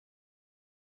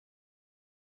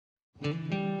Trees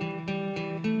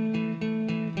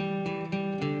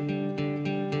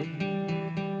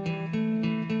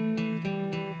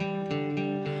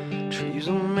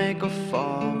will make a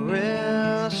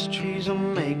forest, trees will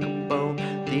make a boat.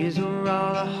 These are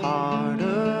all the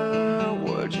harder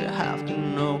words you have to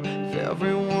know. If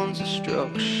everyone's a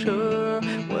structure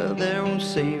where their own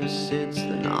savior sits,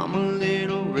 then I'm a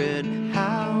little red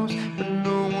house, but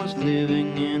no one's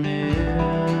living in it.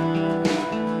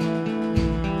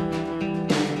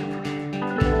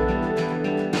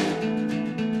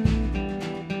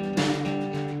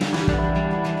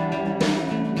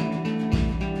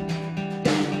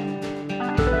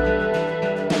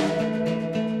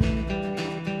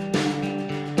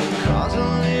 Cause a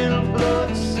little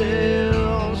blood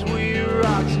cells, we're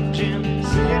oxygen.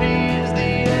 City is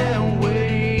the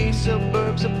airway,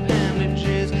 suburbs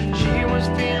appendages. She was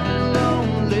feeling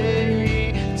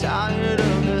lonely, tired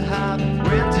of the hype,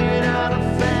 rented out a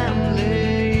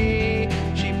family.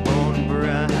 She born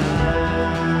bright,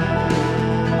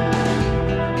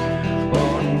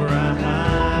 born bright,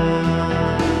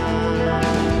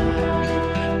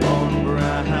 born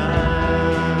bright.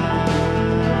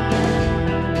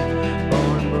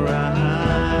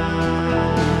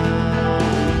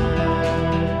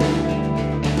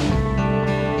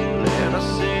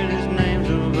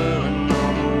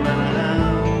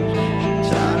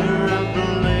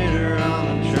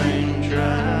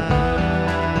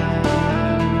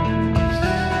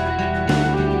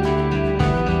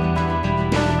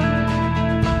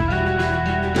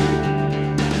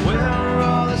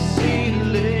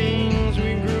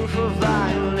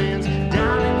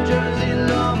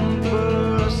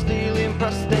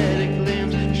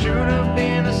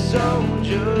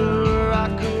 Soldier, I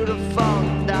could have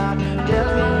fallen down.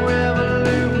 There's no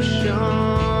revolution,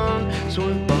 so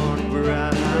we're born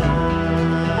bright,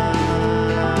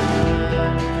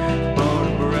 born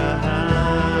bright,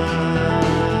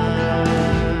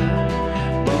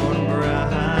 born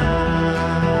bright,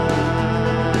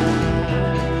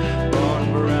 born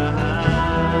bright.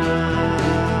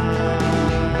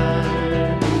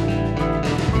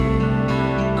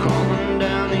 Calling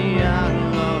down the island.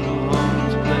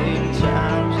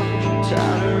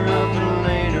 Tied her up and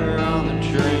laid her on the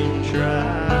train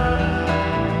tracks.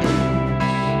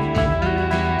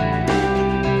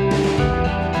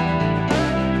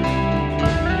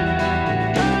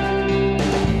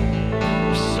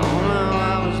 Somehow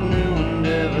I was new and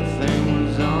everything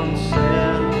was on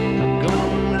set.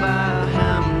 Going by a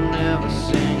hammer, never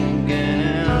sing again.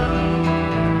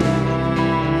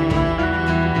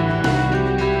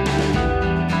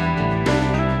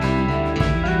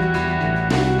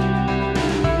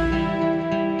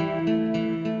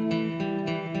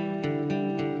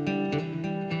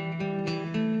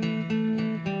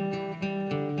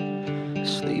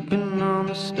 Sleeping on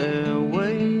the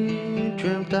stairway,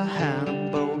 dreamt I had a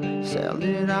boat, sailed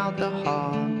it out the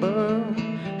harbor,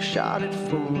 shot it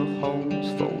full of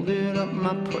holes, folded up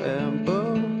my prayer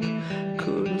book,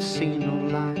 couldn't see no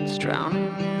lights,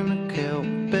 drowning in a kelp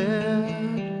bed.